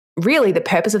really the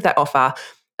purpose of that offer,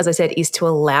 as I said, is to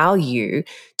allow you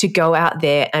to go out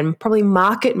there and probably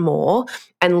market more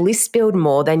and list build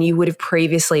more than you would have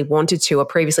previously wanted to or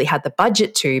previously had the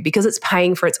budget to, because it's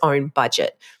paying for its own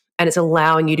budget and it's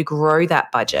allowing you to grow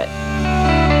that budget.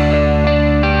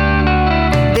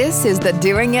 This is the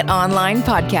Doing It Online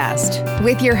podcast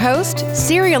with your host,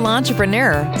 serial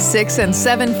entrepreneur, 6- and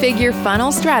 7-figure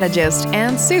funnel strategist,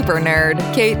 and super nerd,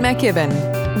 Kate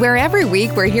McKibben. Where every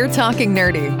week we're here talking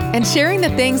nerdy and sharing the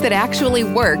things that actually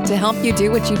work to help you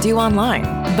do what you do online,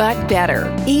 but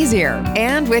better, easier,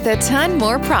 and with a ton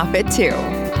more profit too.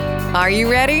 Are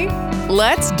you ready?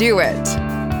 Let's do it.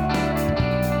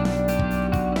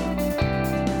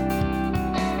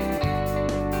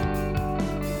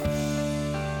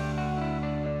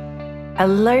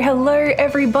 Hello,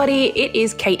 everybody. It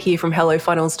is Kate here from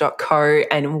HelloFunnels.co,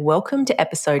 and welcome to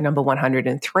episode number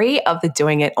 103 of the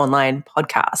Doing It Online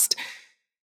podcast.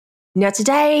 Now,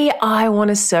 today I want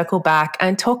to circle back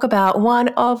and talk about one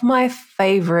of my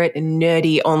favorite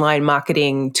nerdy online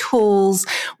marketing tools,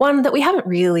 one that we haven't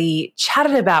really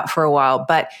chatted about for a while,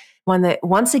 but one that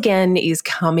once again is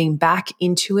coming back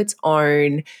into its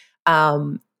own.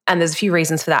 And there's a few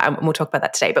reasons for that, and we'll talk about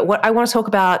that today. But what I want to talk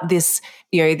about this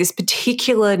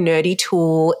particular nerdy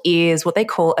tool is what they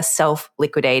call a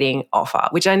self-liquidating offer,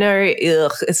 which I know,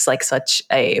 it's like such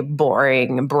a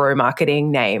boring bro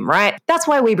marketing name, right? That's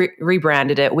why we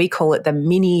rebranded it. We call it the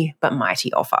mini but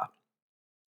mighty offer.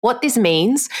 What this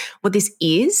means, what this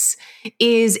is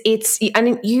it's,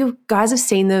 and you guys have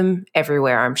seen them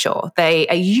everywhere, I'm sure. They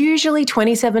are usually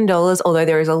 $27, although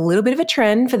there is a little bit of a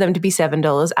trend for them to be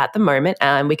 $7 at the moment,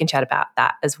 and we can chat about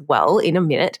that as well in a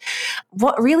minute.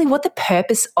 What the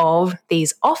purpose of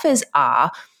these offers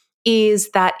are is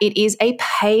that it is a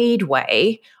paid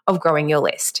way of growing your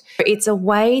list. It's a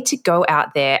way to go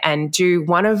out there and do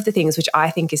one of the things which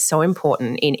I think is so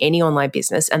important in any online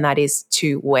business, and that is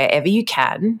to, wherever you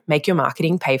can, make your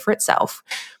marketing pay for itself.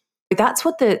 That's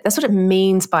what it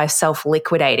means by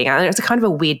self-liquidating. I know it's a kind of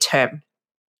a weird term.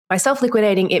 By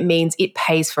self-liquidating, it means it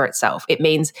pays for itself. It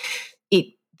means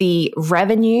the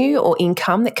revenue or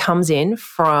income that comes in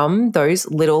from those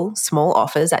little small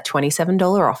offers, that $27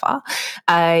 offer,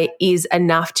 is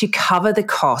enough to cover the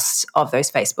costs of those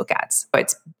Facebook ads.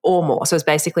 Or more. So it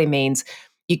basically means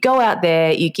you go out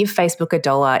there, you give Facebook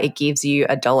 $1, it gives you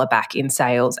 $1 back in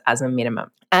sales as a minimum.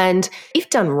 And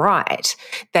if done right,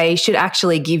 they should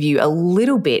actually give you a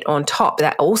little bit on top.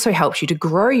 That also helps you to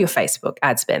grow your Facebook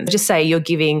ad spend. Just say you're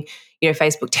giving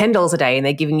Facebook $10 a day and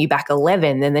they're giving you back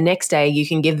 $11. Then the next day you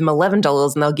can give them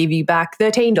 $11 and they'll give you back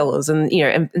 $13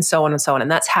 and so on and so on. And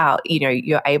that's how,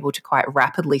 you're able to quite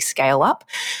rapidly scale up.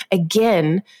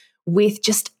 Again, with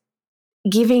just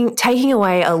taking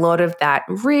away a lot of that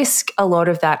risk, a lot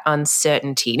of that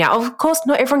uncertainty. Now, of course,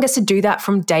 not everyone gets to do that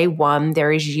from day one.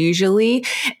 There is usually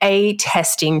a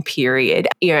testing period,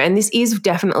 and this is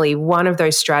definitely one of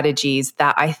those strategies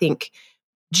that I think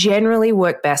generally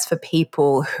work best for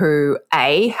people who,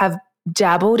 A, have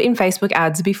dabbled in Facebook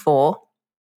ads before.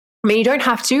 I mean, you don't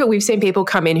have to. We've seen people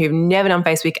come in who've never done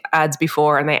Facebook ads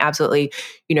before and they absolutely,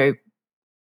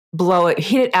 blow it,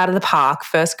 hit it out of the park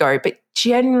first go. But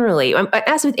generally,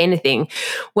 as with anything,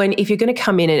 if you're going to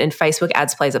come in and Facebook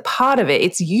ads plays a part of it,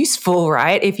 it's useful,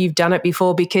 right? If you've done it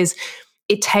before, because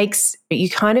it takes you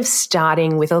kind of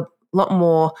starting with a lot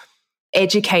more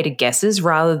educated guesses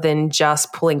rather than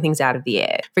just pulling things out of the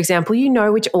air. For example,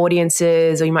 which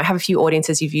audiences, or you might have a few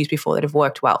audiences you've used before that have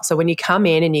worked well. So when you come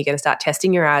in and you're going to start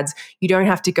testing your ads, you don't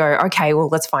have to go, okay, well,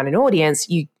 let's find an audience.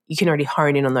 You can already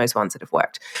hone in on those ones that have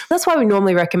worked. That's why we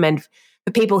normally recommend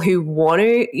for people who want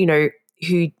to,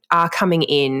 who are coming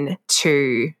in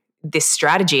to this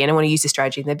strategy and want to use this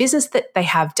strategy in their business, that they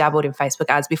have dabbled in Facebook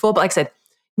ads before. But like I said,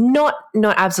 not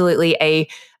absolutely a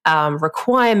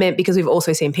requirement, because we've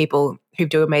also seen people who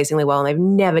do amazingly well and they've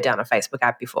never done a Facebook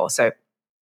ad before. So,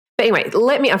 but anyway,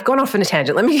 I've gone off on a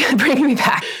tangent. Let me bring me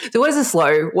back. So what is a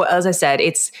SLO? Well, as I said,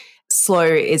 SLO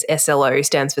is SLO,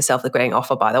 stands for self-liquidating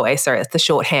offer, by the way. So it's the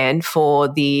shorthand for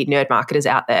the nerd marketers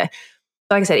out there.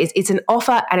 Like I said, it's an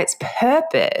offer, and its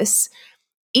purpose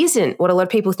isn't what a lot of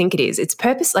people think it is. Its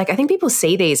purpose, I think people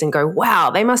see these and go,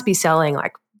 wow, they must be selling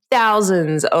like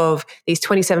thousands of these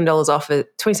 $27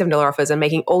 offers and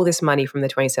making all this money from the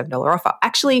 $27 offer.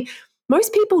 Actually,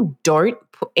 most people don't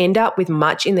end up with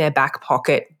much in their back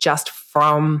pocket just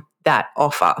from that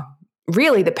offer.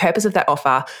 Really, the purpose of that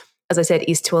offer, as I said,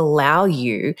 is to allow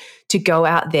you to go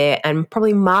out there and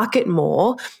probably market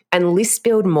more and list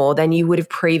build more than you would have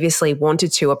previously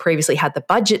wanted to or previously had the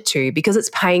budget to, because it's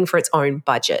paying for its own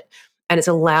budget and it's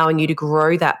allowing you to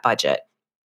grow that budget.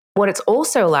 What it's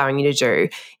also allowing you to do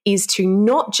is to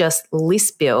not just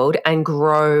list build and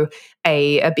grow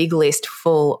a big list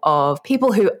full of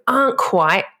people who aren't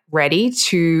quite ready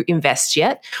to invest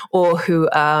yet, or who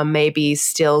are maybe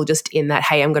still just in that,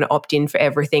 hey, I'm going to opt in for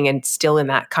everything, and still in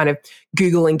that kind of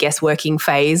Google and guessworking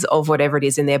phase of whatever it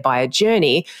is in their buyer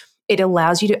journey. It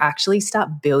allows you to actually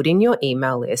start building your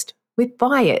email list with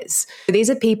buyers. So these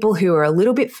are people who are a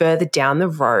little bit further down the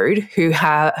road who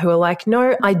are like,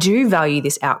 no, I do value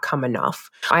this outcome enough.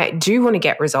 I do want to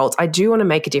get results. I do want to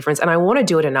make a difference, and I want to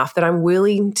do it enough that I'm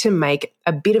willing to make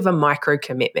a bit of a micro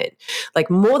commitment. Like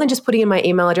more than just putting in my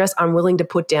email address, I'm willing to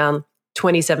put down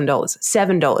 $27,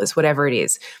 $7, whatever it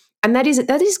is. And that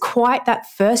is quite that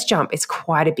first jump. It's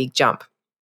quite a big jump.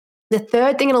 The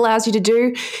third thing it allows you to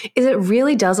do is it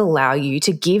really does allow you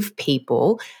to give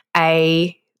people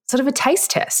a sort of a taste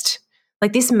test.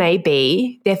 Like this may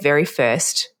be their very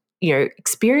first,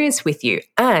 experience with you.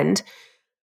 And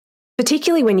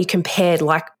particularly when you compared,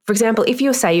 like, for example, if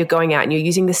you say you're going out and you're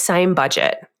using the same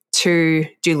budget to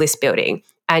do list building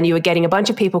and you are getting a bunch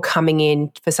of people coming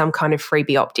in for some kind of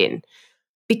freebie opt-in,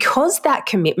 because that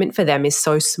commitment for them is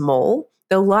so small,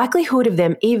 the likelihood of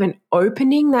them even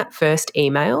opening that first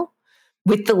email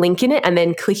with the link in it and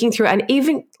then clicking through and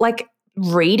even like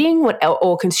reading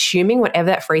or consuming whatever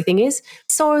that free thing is,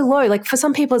 so low. Like for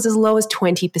some people, it's as low as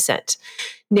 20%.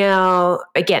 Now,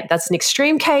 again, that's an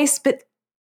extreme case, but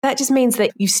that just means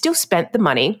that you've still spent the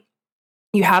money.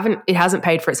 It hasn't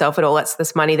paid for itself at all. That's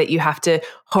this money that you have to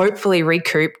hopefully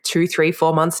recoup 2, 3,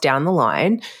 4 months down the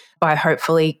line by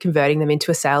hopefully converting them into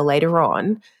a sale later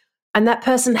on. And that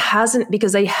person hasn't,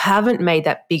 because they haven't made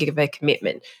that big of a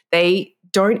commitment. They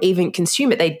don't even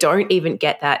consume it. They don't even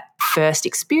get that first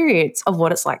experience of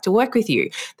what it's like to work with you,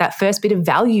 that first bit of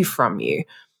value from you.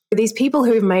 These people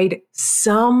who've made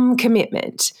some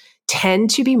commitment tend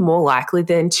to be more likely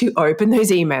then to open those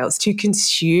emails, to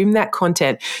consume that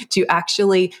content, to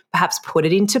actually perhaps put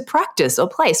it into practice or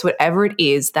place, whatever it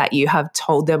is that you have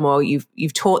told them or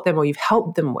you've taught them or you've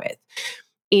helped them with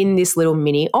in this little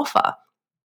mini offer.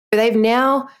 But they've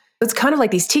now, it's kind of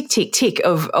like this tick, tick, tick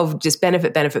of just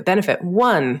benefit, benefit, benefit.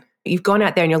 1, you've gone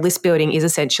out there and your list building is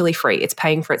essentially free. It's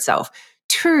paying for itself.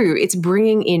 2, it's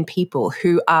bringing in people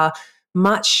who are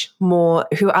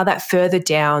that further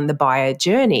down the buyer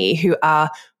journey, who are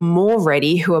more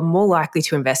ready, who are more likely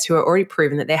to invest, who are already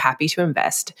proven that they're happy to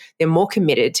invest. They're more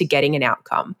committed to getting an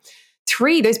outcome.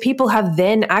 3, those people have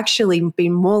then actually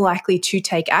been more likely to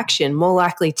take action, more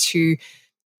likely to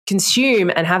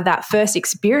consume and have that first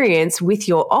experience with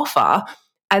your offer.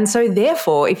 And so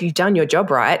therefore, if you've done your job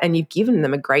right and you've given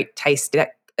them a great taste,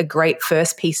 a great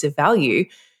first piece of value,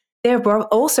 they're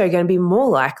also going to be more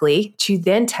likely to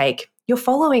then take your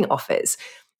following offers.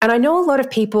 And I know a lot of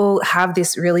people have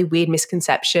this really weird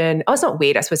misconception. Oh, it's not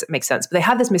weird, I suppose it makes sense, but they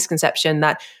have this misconception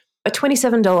that a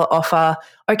 $27 offer,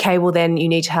 okay, well then you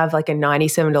need to have like a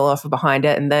 $97 offer behind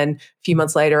it. And then a few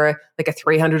months later, like a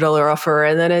 $300 offer,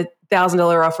 and then a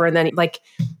 $1,000 offer. And then like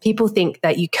people think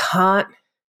that you can't,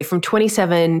 from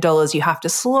 $27, you have to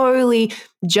slowly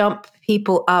jump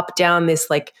people up down this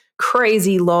like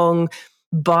crazy long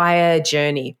buyer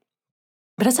journey.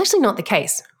 But it's actually not the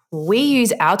case. We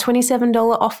use our $27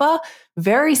 offer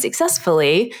very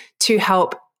successfully to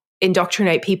help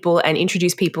indoctrinate people and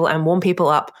introduce people and warm people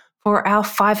up for our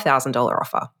 $5,000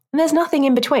 offer. And there's nothing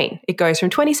in between. It goes from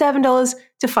 $27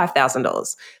 to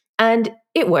 $5,000. And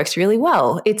it works really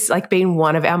well. It's like been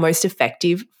one of our most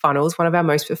effective funnels, one of our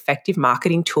most effective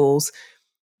marketing tools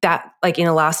that like in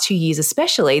the last 2 years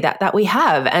especially that we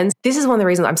have. And this is one of the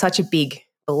reasons I'm such a big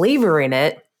believer in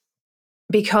it,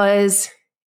 because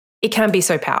it can be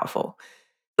so powerful.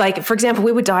 Like, for example,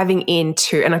 we were diving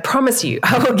into, and I promise you,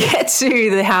 I will get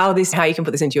to how you can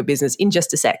put this into your business in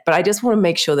just a sec. But I just want to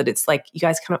make sure that it's like you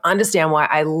guys kind of understand why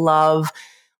I love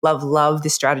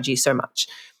this strategy so much.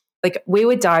 Like we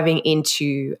were diving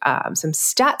into some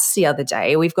stats the other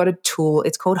day. We've got a tool.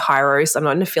 It's called Hyros. I'm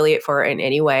not an affiliate for it in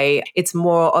any way. It's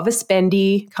more of a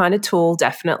spendy kind of tool,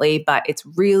 definitely, but it's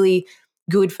really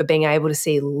good for being able to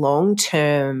see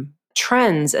long-term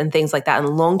trends and things like that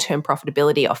and long-term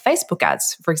profitability of Facebook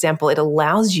ads. For example, it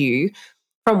allows you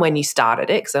from when you started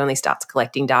it, because it only starts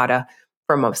collecting data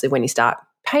from obviously when you start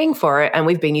paying for it. And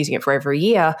we've been using it for over a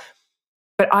year.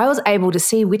 But I was able to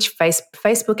see which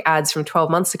Facebook ads from 12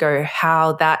 months ago,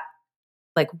 how that,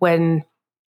 like when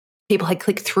people had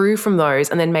clicked through from those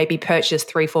and then maybe purchased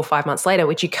 3, 4, 5 months later,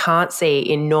 which you can't see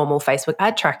in normal Facebook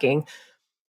ad tracking.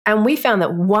 And we found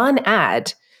that one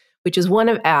ad, which was one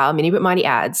of our Mini But Mighty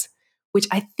ads, which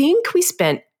I think we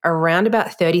spent around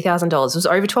about $30,000, it was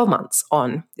over 12 months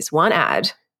on this one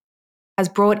ad, has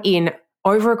brought in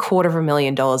over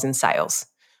 $250,000 in sales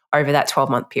over that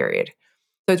 12-month period.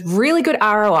 So it's really good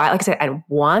ROI, like I said, and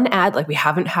one ad, like we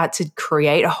haven't had to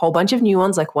create a whole bunch of new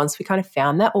ones. Like once we kind of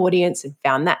found that audience and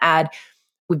found that ad,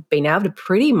 we've been able to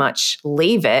pretty much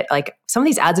leave it. Like some of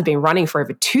these ads have been running for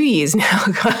over 2 years now,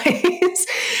 guys.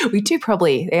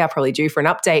 They are probably due for an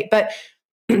update, but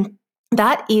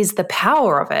that is the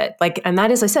power of it. Like, and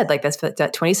that is, I said, like that's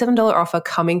that $27 offer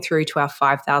coming through to our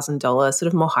 $5,000 sort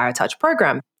of more higher touch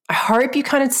program. I hope you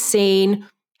kind of seen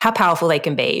how powerful they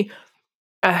can be.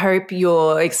 I hope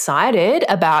you're excited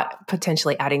about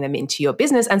potentially adding them into your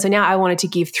business. And so now I wanted to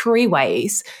give 3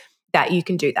 ways that you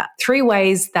can do that. 3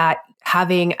 ways that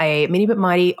having a Mini But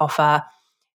Mighty offer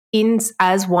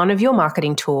as one of your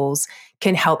marketing tools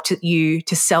can help you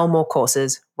to sell more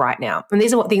courses right now. And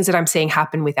these are what things that I'm seeing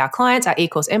happen with our clients, our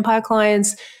eCourse Empire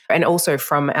clients, and also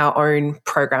from our own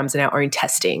programs and our own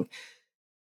testing.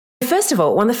 First of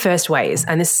all, one of the first ways,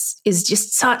 and this is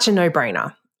just such a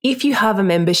no-brainer, if you have a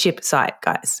membership site,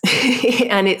 guys,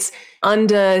 and it's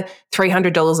under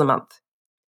 $300 a month,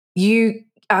 you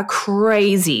are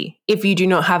crazy if you do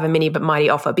not have a Mini But Mighty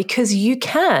offer, because you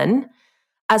can,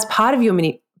 as part of your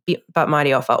Mini But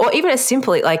Mighty offer, or even as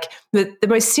simply, like the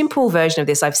most simple version of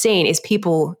this I've seen is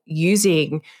people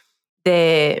using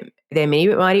their Mini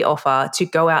But Mighty offer to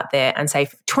go out there and say,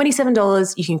 for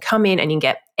 $27, you can come in and you can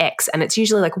get X. And it's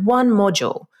usually like one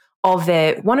module of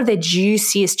one of their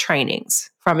juiciest trainings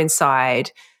from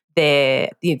inside their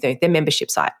membership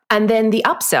site. And then the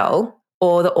upsell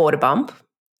or the order bump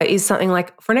is something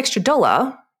like, for an extra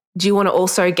 $1, do you want to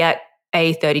also get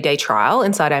a 30-day trial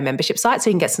inside our membership site so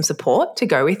you can get some support to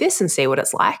go with this and see what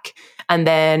it's like? And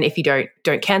then if you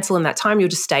don't cancel in that time, you'll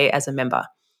just stay as a member.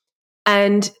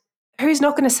 And who's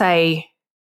not going to say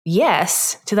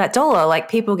yes to that $1? Like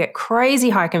people get crazy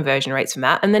high conversion rates from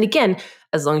that. And then again,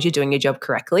 as long as you're doing your job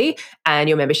correctly and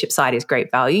your membership site is great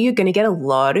value, you're going to get a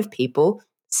lot of people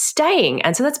staying.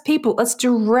 And so that's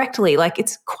directly, like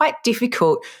it's quite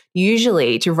difficult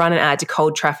usually to run an ad to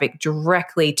cold traffic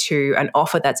directly to an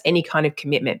offer that's any kind of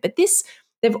commitment. But this,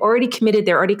 they've already committed,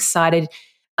 they're already excited.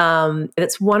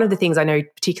 That's one of the things I know,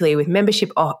 particularly with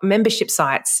membership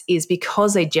sites, is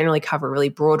because they generally cover a really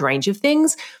broad range of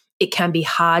things, it can be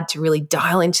hard to really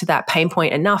dial into that pain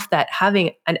point enough that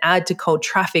having an ad to cold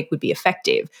traffic would be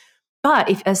effective. But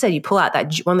if, as I said, you pull out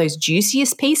that one of those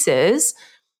juiciest pieces,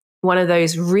 one of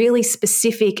those really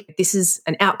specific, this is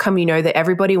an outcome you know that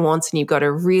everybody wants, and you've got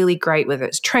a really great, whether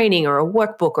it's training or a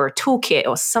workbook or a toolkit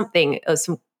or something, or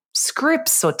some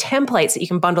scripts or templates that you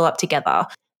can bundle up together,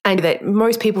 and that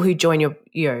most people who join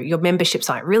your membership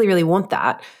site really, really want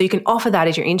that. So you can offer that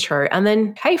as your intro. And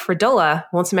then, hey, for $1,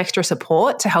 want some extra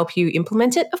support to help you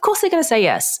implement it? Of course they're going to say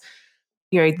yes.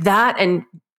 That and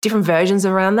different versions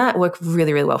around that work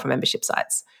really, really well for membership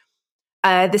sites.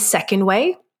 The second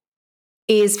way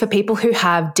is for people who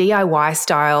have DIY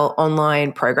style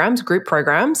online programs, group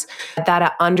programs that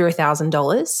are under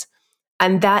 $1,000.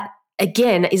 And that,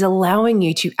 again, is allowing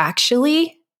you to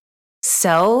actually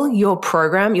sell your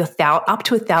program, your up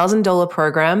to $1,000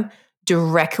 program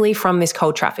directly from this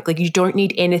cold traffic. Like you don't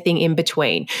need anything in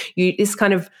between. This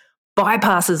kind of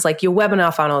bypasses like your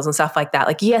webinar funnels and stuff like that.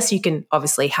 Like, yes, you can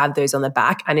obviously have those on the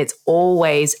back, and it's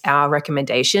always our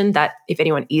recommendation that if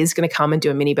anyone is going to come and do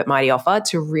a Mini But Mighty offer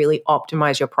to really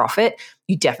optimize your profit,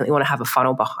 you definitely want to have a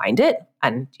funnel behind it.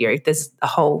 And there's a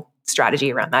whole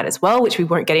strategy around that as well, which we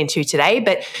won't get into today,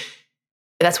 but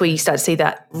that's where you start to see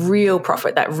that real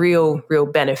profit, that real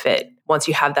benefit once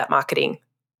you have that marketing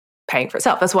paying for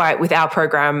itself. That's why with our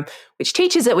program, which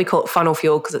teaches it, we call it Funnel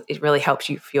Fuel, because it really helps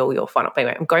you fuel your funnel.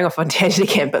 Anyway, I'm going off on tangent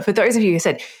again, but for those of you who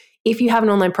said, if you have an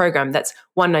online program that's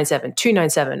 $197,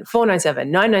 $297, $497,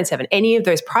 $997, any of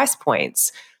those price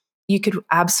points, you could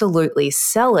absolutely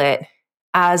sell it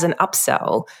as an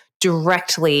upsell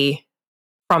directly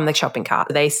from the shopping cart.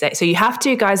 They say, so you have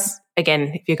to, guys,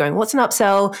 again, if you're going, what's an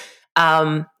upsell?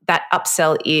 That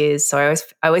upsell is, so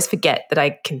I always forget that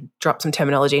I can drop some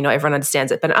terminology, not everyone understands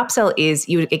it, but an upsell is,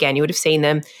 you would have seen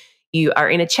them, you are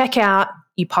in a checkout,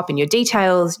 you pop in your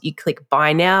details, you click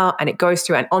buy now, and it goes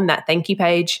through, and on that thank you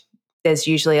page, there's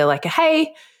usually a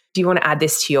hey, do you want to add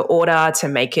this to your order to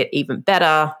make it even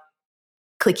better?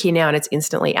 Click here now and it's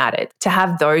instantly added. To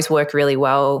have those work really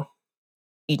well,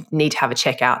 you need to have a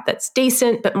checkout that's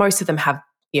decent, but most of them have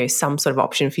some sort of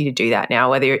option for you to do that now,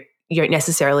 whether you don't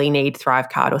necessarily need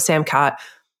Thrivecart or Samcart.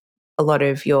 A lot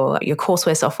of your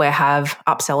courseware software have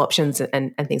upsell options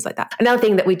and things like that. Another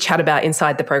thing that we chat about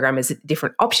inside the program is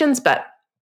different options, but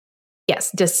yes,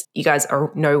 just you guys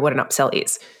know what an upsell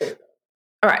is.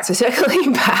 All right, so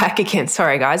circling back again,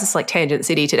 sorry guys, it's like Tangent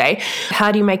City today.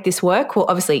 How do you make this work? Well,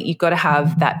 obviously you've got to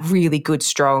have that really good,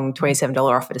 strong $27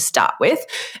 offer to start with.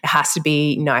 It has to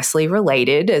be nicely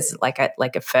related as like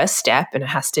a first step, and it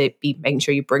has to be making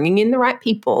sure you're bringing in the right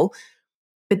people.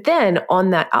 But then on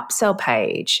that upsell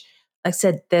page, like I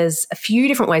said, there's a few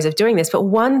different ways of doing this, but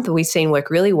one that we've seen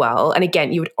work really well, and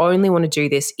again, you would only want to do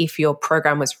this if your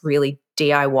program was really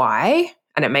DIY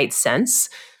and it made sense,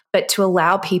 but to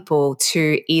allow people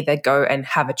to either go and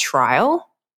have a trial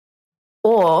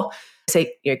or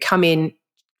say, come in,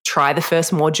 try the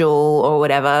first module or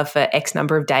whatever for X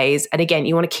number of days. And again,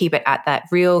 you want to keep it at that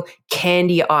real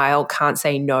candy aisle, can't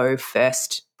say no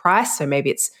first price. So maybe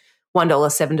it's $1,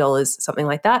 $7, something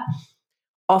like that.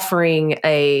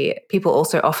 People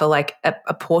also offer like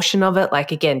a portion of it,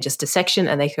 like again, just a section,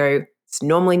 and they go, it's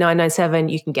normally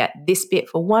 $9.97. You can get this bit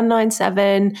for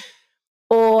 $1.97.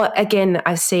 Or again,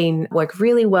 I've seen work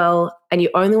really well, and you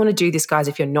only want to do this, guys,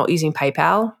 if you're not using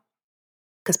PayPal,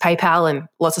 because PayPal and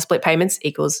lots of split payments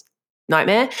equals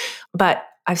nightmare. But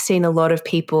I've seen a lot of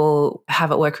people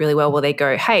have it work really well where they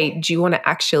go, hey, do you want to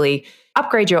actually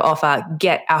upgrade your offer,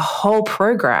 get a whole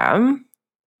program,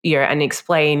 and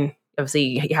explain,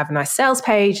 obviously you have a nice sales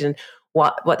page and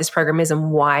what this program is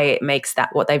and why it makes that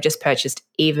what they've just purchased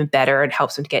even better and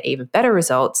helps them to get even better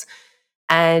results.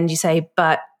 And you say,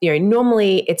 but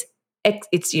normally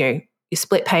it's your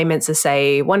split payments are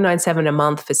say $197 a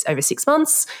month for over 6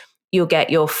 months. You'll get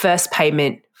your first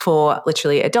payment for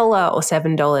literally $1 or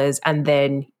 $7, and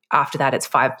then after that it's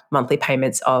 5 monthly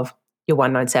payments of your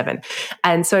 $197.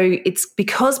 And so it's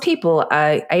because people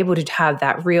are able to have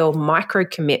that real micro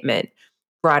commitment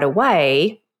right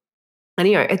away. And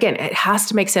again, it has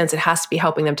to make sense. It has to be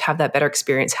helping them to have that better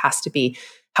experience. It has to be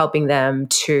helping them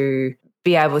to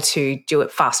be able to do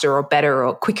it faster or better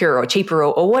or quicker or cheaper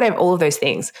or whatever, all of those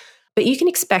things. But you can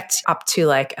expect up to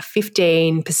like a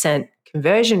 15%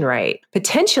 conversion rate.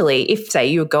 Potentially, if say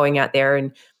you're going out there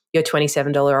and your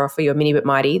 $27 offer, your Mini But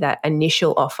Mighty, that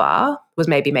initial offer was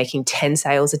maybe making 10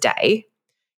 sales a day,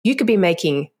 you could be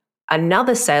making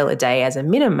another sale a day as a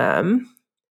minimum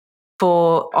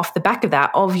off the back of that,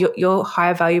 of your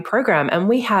higher value program. And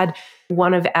we had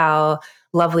one of our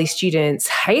lovely students,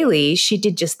 Haley, she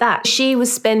did just that. She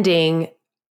was spending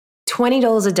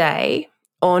 $20 a day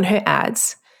on her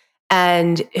ads,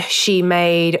 and she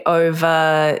made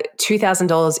over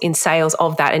 $2,000 in sales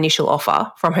of that initial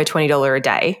offer from her $20 a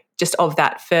day, just of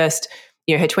that first,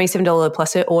 her $27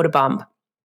 plus her order bump.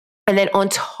 And then on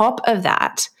top of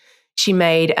that, she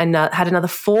had another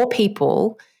 4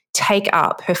 people take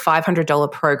up her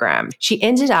 $500 program. She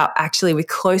ended up actually with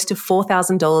close to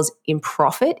 $4,000 in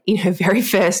profit in her very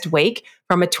first week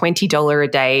from a $20 a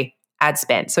day ad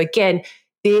spend. So again,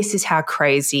 this is how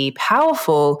crazy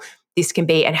powerful this can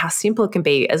be and how simple it can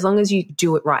be. As long as you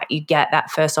do it right, you get that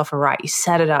first offer right, you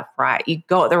set it up right, you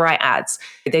got the right ads.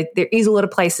 There is a lot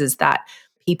of places that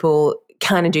people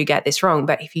kind of do get this wrong,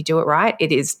 but if you do it right,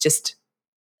 it is just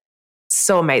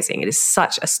so amazing. It is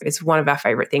it's one of our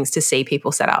favorite things to see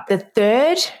people set up. The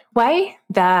third way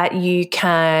that you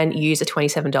can use a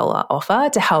 $27 offer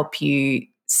to help you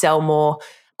sell more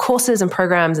courses and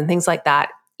programs and things like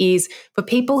that is for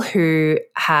people who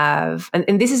have,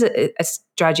 and this is a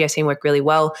strategy I've seen work really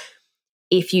well.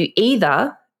 If you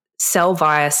either sell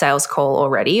via sales call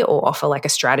already or offer like a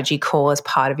strategy call as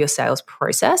part of your sales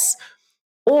process,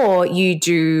 or you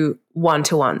do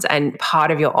one-to-ones and part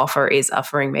of your offer is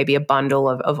offering maybe a bundle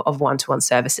of one-to-one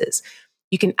services,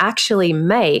 you can actually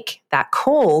make that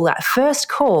first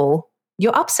call,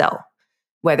 your upsell,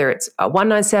 whether it's a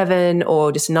 $197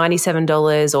 or just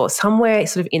 $97 or somewhere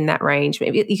sort of in that range.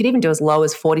 Maybe you could even do as low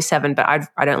as $47, but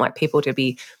I don't like people to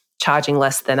be charging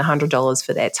less than $100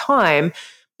 for their time.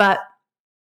 But,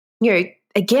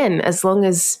 again, as long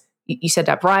as you set it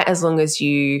up right, as long as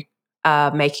you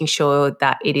making sure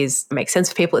that makes sense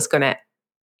for people, it's going to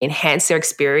enhance their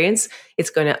experience, it's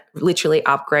going to literally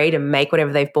upgrade and make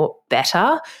whatever they've bought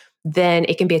better, then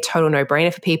it can be a total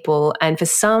no-brainer for people. And for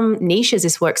some niches,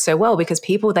 this works so well because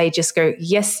people, they just go,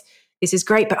 yes, this is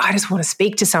great, but I just want to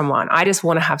speak to someone. I just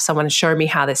want to have someone show me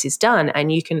how this is done.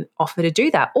 And you can offer to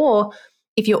do that. Or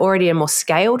if you're already in a more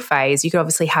scaled phase, you could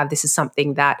obviously have this as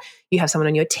something that you have someone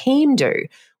on your team do,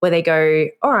 where they go,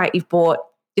 all right,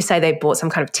 just say they bought some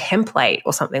kind of template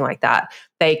or something like that.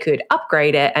 They could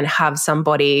upgrade it and have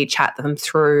somebody chat them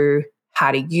through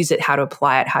how to use it, how to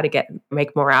apply it, how to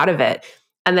make more out of it.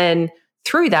 And then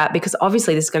through that, because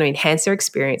obviously this is going to enhance their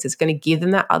experience, it's going to give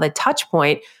them that other touch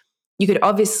point, you could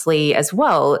obviously as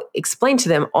well explain to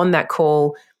them on that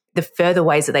call the further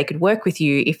ways that they could work with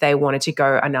you if they wanted to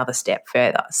go another step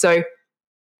further. So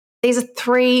These are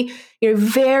three,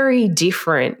 very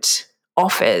different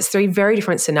offers, three very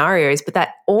different scenarios, but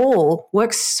that all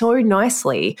works so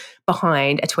nicely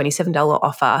behind a $27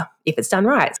 offer if it's done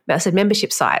right. I said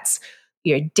membership sites,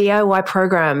 DIY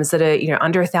programs that are,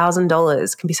 under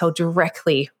 $1,000 can be sold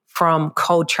directly from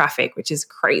cold traffic, which is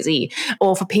crazy.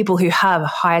 Or for people who have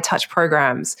higher touch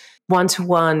programs,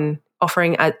 one-to-one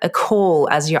offering a call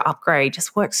as your upgrade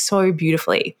just works so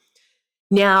beautifully.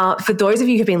 Now, for those of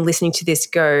you who've been listening to this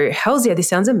go, hells yeah, this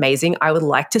sounds amazing. I would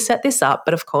like to set this up,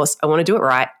 but of course, I want to do it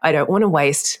right. I don't want to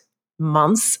waste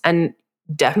months and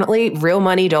definitely real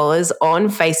money dollars on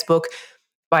Facebook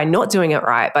by not doing it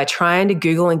right, by trying to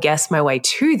Google and guess my way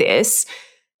to this.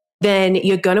 Then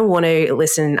you're going to want to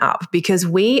listen up because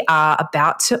we are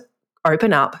about to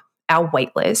open up our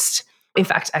waitlist. In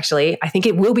fact, actually, I think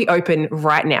it will be open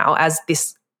right now as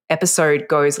this episode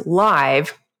goes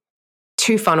live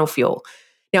to Funnel Fuel.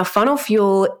 Now, Funnel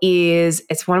Fuel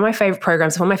it's one of my favorite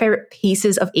programs, one of my favorite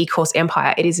pieces of eCourse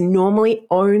Empire. It is normally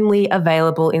only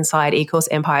available inside eCourse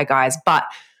Empire, guys, but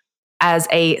as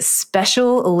a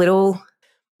special little,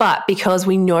 but because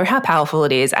we know how powerful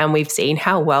it is and we've seen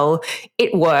how well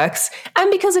it works,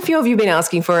 and because a few of you have been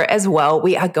asking for it as well,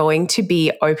 we are going to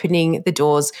be opening the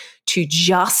doors to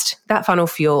just that Funnel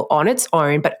Fuel on its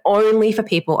own, but only for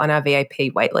people on our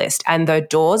VIP waitlist. And the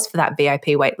doors for that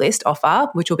VIP waitlist offer,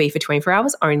 which will be for 24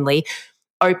 hours only,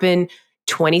 open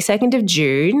 22nd of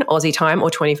June, Aussie time, or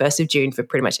 21st of June for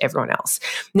pretty much everyone else.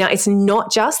 Now, it's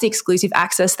not just the exclusive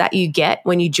access that you get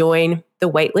when you join the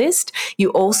waitlist.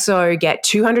 You also get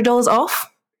 $200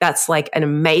 off. That's like an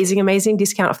amazing, amazing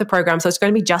discount off the program. So it's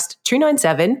going to be just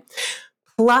 $297.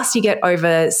 Plus, you get over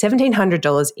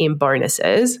 $1,700 in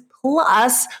bonuses.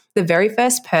 Plus, the very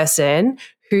first person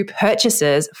who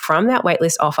purchases from that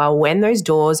waitlist offer when those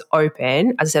doors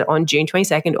open, as I said, on June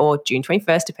 22nd or June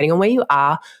 21st, depending on where you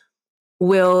are,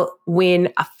 will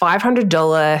win a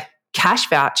 $500 cash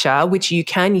voucher, which you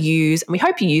can use, and we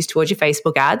hope you use towards your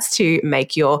Facebook ads to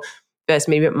make your First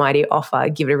Movement Mighty offer,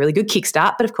 give it a really good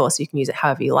kickstart. But of course, you can use it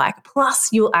however you like.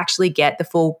 Plus, you'll actually get the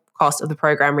full cost of the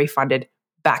program refunded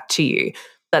back to you.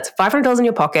 That's $500 in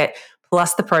your pocket,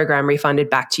 plus the program refunded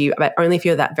back to you, but only if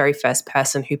you're that very first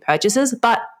person who purchases.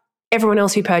 But everyone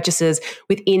else who purchases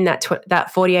within that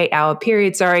 48-hour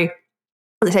period, as I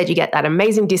said, you get that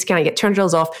amazing discount, you get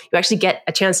 $200 off, you actually get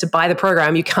a chance to buy the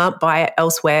program. You can't buy it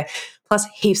elsewhere, plus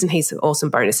heaps and heaps of awesome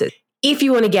bonuses. If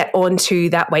you want to get onto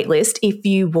that waitlist, if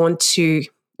you want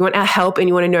our help and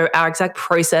you want to know our exact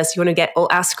process, you want to get all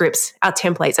our scripts, our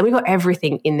templates, and we've got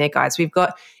everything in there, guys. We've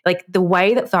got the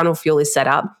way that Funnel Fuel is set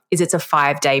up is it's a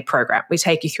 5-day program. We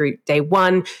take you through day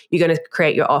 1, you're going to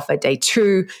create your offer day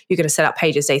 2, you're going to set up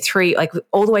pages day 3,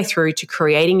 all the way through to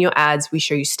creating your ads. We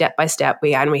show you step by step.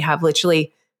 We have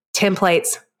literally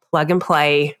templates, plug and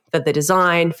play for the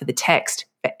design, for the text,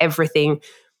 for everything,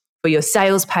 for your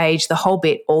sales page, the whole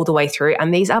bit all the way through.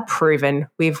 And these are proven.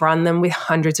 We've run them with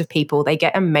hundreds of people. They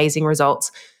get amazing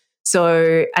results.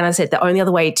 So, and as I said, the only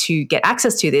other way to get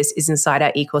access to this is inside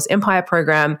our eCourse Empire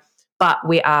program, but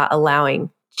we are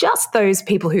allowing just those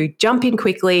people who jump in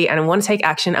quickly and want to take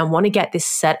action and want to get this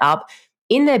set up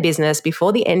in their business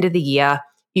before the end of the year.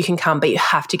 You can come, but you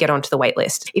have to get onto the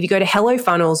waitlist. If you go to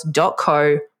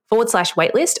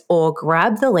hellofunnels.co/waitlist or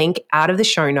grab the link out of the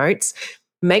show notes,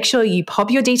 make sure you pop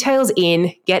your details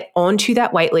in, get onto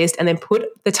that waitlist, and then put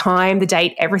the time, the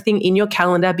date, everything in your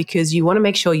calendar because you want to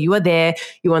make sure you are there.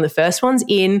 You're one of the first ones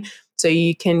in so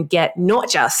you can get not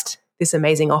just this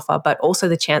amazing offer, but also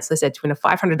the chance, as I said, to win a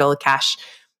 $500 cash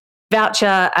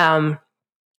voucher.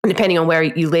 Depending on where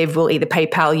you live, we'll either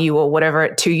PayPal you or whatever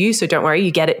to you. So don't worry, you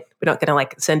get it. We're not going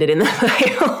to send it in the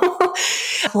mail.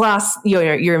 Plus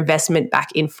your investment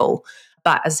back in full.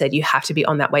 But as I said, you have to be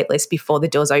on that wait list before the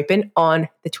doors open on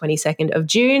the 22nd of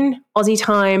June, Aussie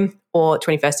time, or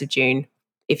 21st of June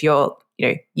if you're,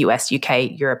 US,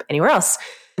 UK, Europe, anywhere else.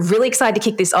 Really excited to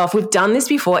kick this off. We've done this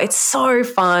before. It's so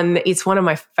fun. It's one of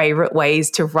my favorite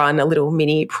ways to run a little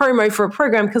mini promo for a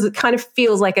program because it kind of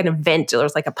feels like an event or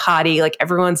it's like a party.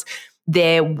 Everyone's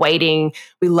there waiting.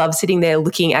 We love sitting there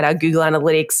looking at our Google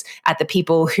Analytics at the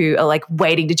people who are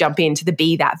waiting to jump in to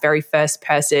be that very first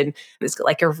person. It's got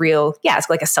it's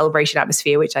like a celebration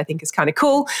atmosphere, which I think is kind of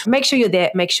cool. Make sure you're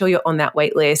there. Make sure you're on that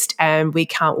wait list. And we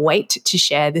can't wait to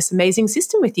share this amazing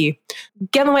system with you.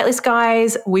 Get on the wait list,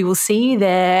 guys. We will see you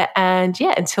there. And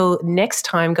until next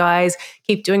time, guys,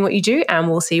 keep doing what you do and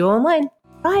we'll see you online.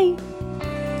 Bye.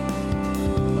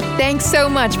 Thanks so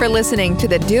much for listening to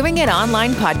the Doing It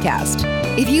Online podcast.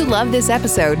 If you love this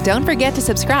episode, don't forget to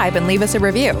subscribe and leave us a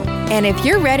review. And if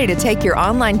you're ready to take your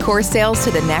online course sales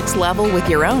to the next level with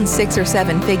your own 6 or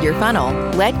 7 figure funnel,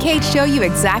 let Kate show you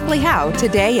exactly how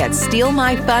today at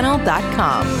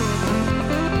stealmyfunnel.com.